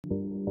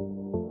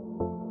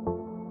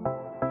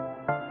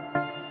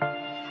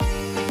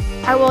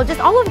Well, just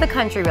all over the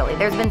country, really.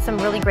 There's been some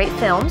really great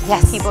films.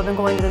 Yes. People have been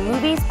going to the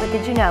movies, but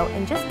did you know,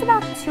 in just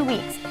about 2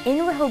 weeks,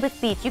 in Rehoboth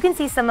Beach, you can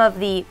see some of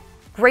the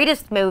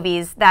greatest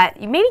movies that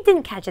you maybe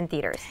didn't catch in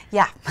theaters.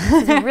 Yeah.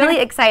 This is really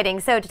exciting.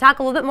 So to talk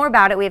a little bit more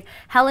about it, we have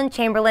Helen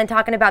Chamberlain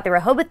talking about the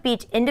Rehoboth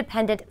Beach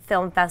Independent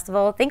Film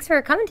Festival. Thanks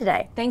for coming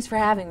today. Thanks for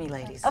having me,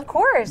 ladies. Of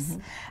course.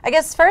 I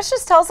guess first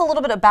just tell us a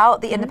little bit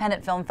about the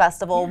Independent Film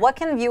Festival. What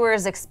can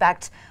viewers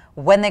expect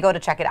when they go to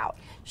check it out?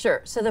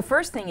 Sure. So the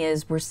first thing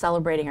is we're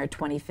celebrating our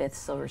 25th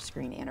silver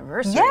screen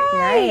anniversary.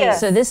 Yay! Nice.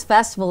 So this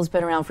festival has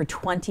been around for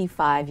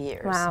 25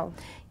 years. Wow.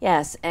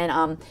 Yes,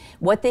 and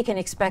what they can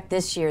expect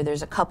this year,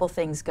 there's a couple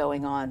things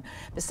going on.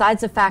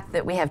 Besides the fact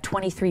that we have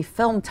 23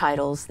 film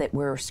titles that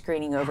we're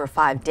screening over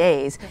 5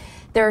 days,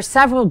 there are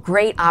several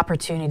great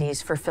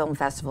opportunities for film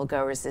festival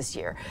goers this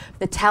year.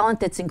 The talent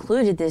that's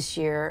included this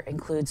year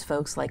includes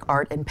folks like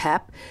Art and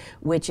Pep,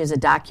 which is a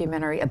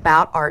documentary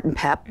about art and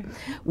pep.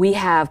 We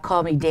have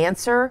Call Me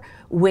Dancer,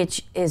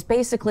 which is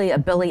basically a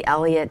Billy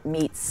Elliot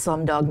meets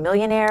Slumdog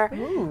Millionaire.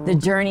 Ooh. The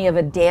journey of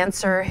a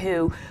dancer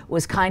who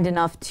was kind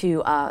enough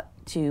to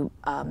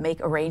make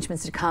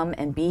arrangements to come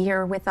and be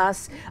here with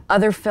us.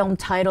 Other film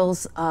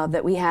titles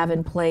that we have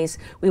in place,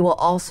 we will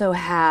also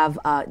have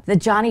the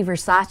Johnny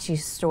Versace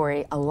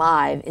story,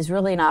 Alive, is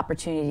really an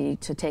opportunity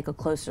to take a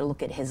closer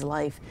look at his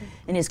life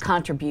and his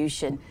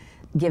contribution,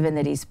 given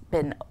that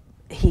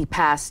he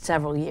passed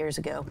several years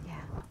ago.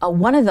 Yeah.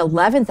 One of the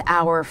 11th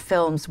hour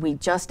films we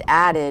just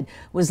added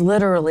was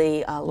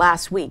literally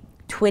last week,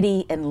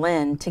 Twitty and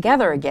Lynn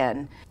together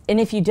again. And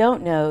if you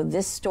don't know,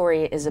 this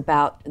story is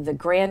about the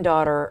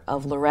granddaughter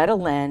of Loretta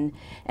Lynn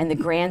and the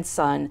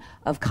grandson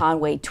of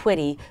Conway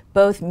Twitty,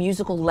 both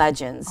musical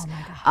legends. Oh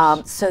my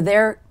gosh. So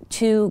their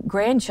two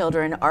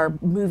grandchildren are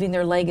moving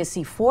their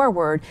legacy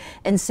forward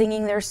and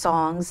singing their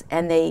songs,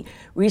 and they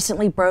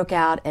recently broke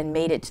out and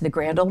made it to the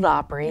Grand Ole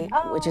Opry,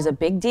 which is a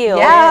big deal.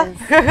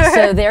 Yeah.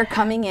 So they're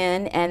coming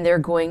in and they're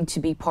going to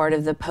be part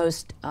of the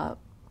post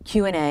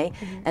Q&A,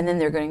 and then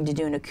they're going to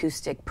do an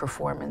acoustic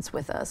performance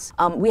with us.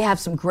 We have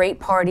some great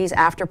parties,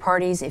 after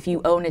parties. If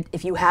you own it,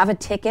 if you have a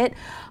ticket,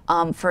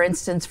 for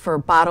instance, for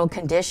Bottle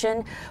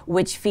Condition,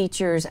 which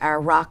features our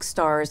rock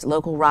stars,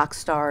 local rock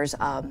stars,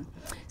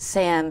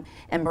 Sam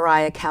and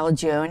Mariah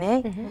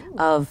Calagione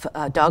of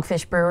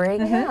Dogfish Brewery.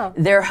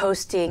 They're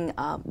hosting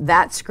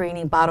that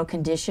screening, Bottle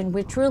Condition,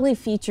 which really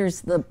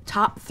features the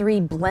top 3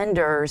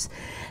 blenders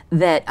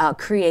that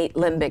create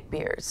limbic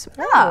beers.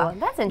 Oh,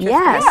 that's interesting.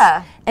 Yes.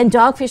 Yeah. And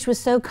Dogfish was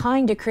so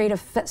kind to create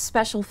a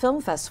special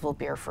film festival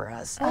beer for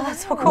us. Oh,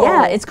 that's so cool.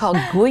 Yeah, it's called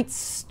Goit's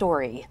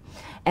Story.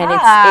 And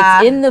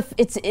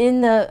it's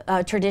in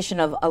the tradition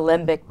of a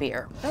limbic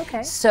beer.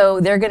 Okay. So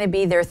they're going to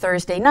be there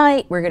Thursday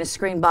night. We're going to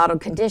screen Bottle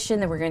Condition.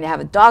 Then we're going to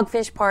have a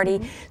Dogfish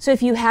party. So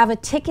if you have a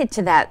ticket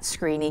to that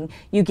screening,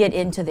 you get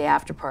into the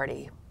after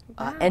party.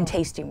 And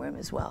tasting room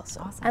as well.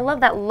 So awesome. I love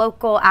that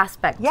local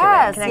aspect to it.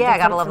 Yes, yeah, I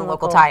gotta love the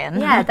local tie-in.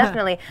 Yeah,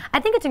 definitely. I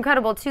think it's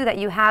incredible too that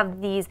you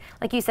have these,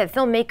 like you said,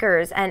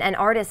 filmmakers and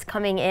artists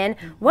coming in.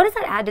 What does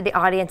that add to the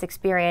audience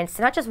experience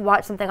to not just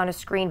watch something on a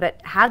screen,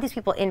 but have these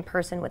people in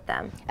person with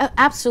them?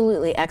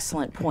 Absolutely,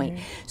 excellent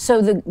point.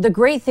 So the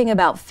great thing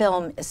about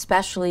film,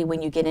 especially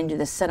when you get into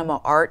the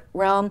cinema art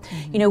realm,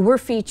 you know, we're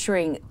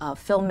featuring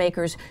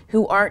filmmakers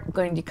who aren't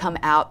going to come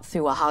out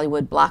through a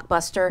Hollywood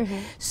blockbuster.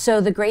 So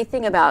the great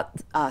thing about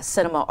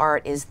cinema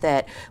art is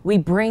that we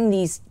bring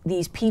these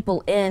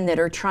people in that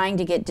are trying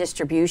to get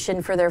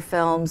distribution for their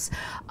films.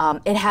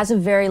 It has a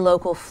very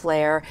local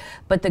flair,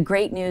 but the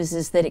great news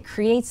is that it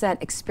creates that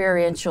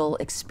experiential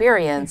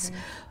experience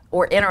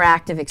or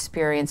interactive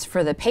experience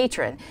for the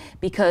patron,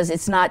 because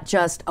it's not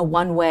just a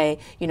one-way,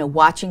 you know,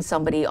 watching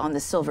somebody on the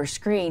silver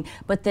screen,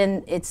 but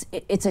then it's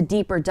a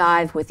deeper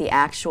dive with the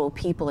actual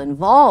people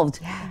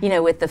involved, you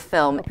know, with the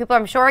film. Well, people,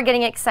 I'm sure, are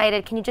getting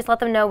excited. Can you just let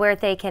them know where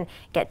they can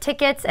get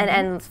tickets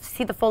and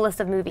see the full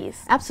list of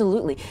movies?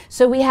 Absolutely.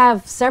 So we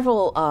have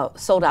several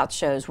sold-out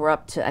shows. We're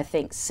up to, I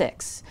think,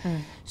 6.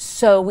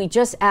 So we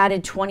just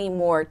added 20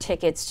 more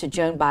tickets to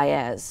Joan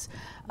Baez.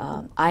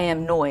 I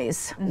Am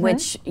Noise,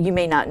 which you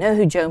may not know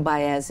who Joan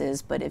Baez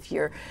is, but if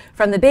you're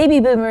from the baby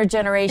boomer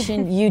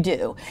generation, you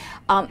do.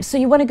 So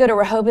you want to go to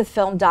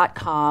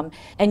rehobothfilm.com,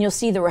 and you'll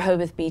see the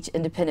Rehoboth Beach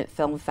Independent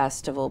Film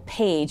Festival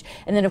page,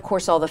 and then of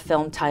course all the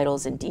film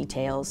titles and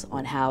details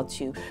on how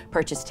to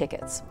purchase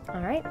tickets. All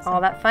right, all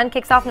that fun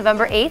kicks off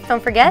November 8th,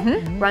 don't forget,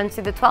 runs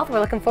through the 12th. We're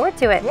looking forward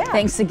to it. Yeah.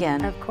 Thanks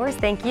again. Of course,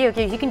 thank you.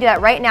 You can do that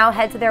right now.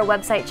 Head to their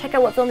website, check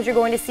out what films you're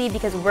going to see,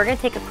 because we're going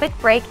to take a quick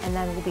break, and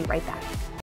then we'll be right back.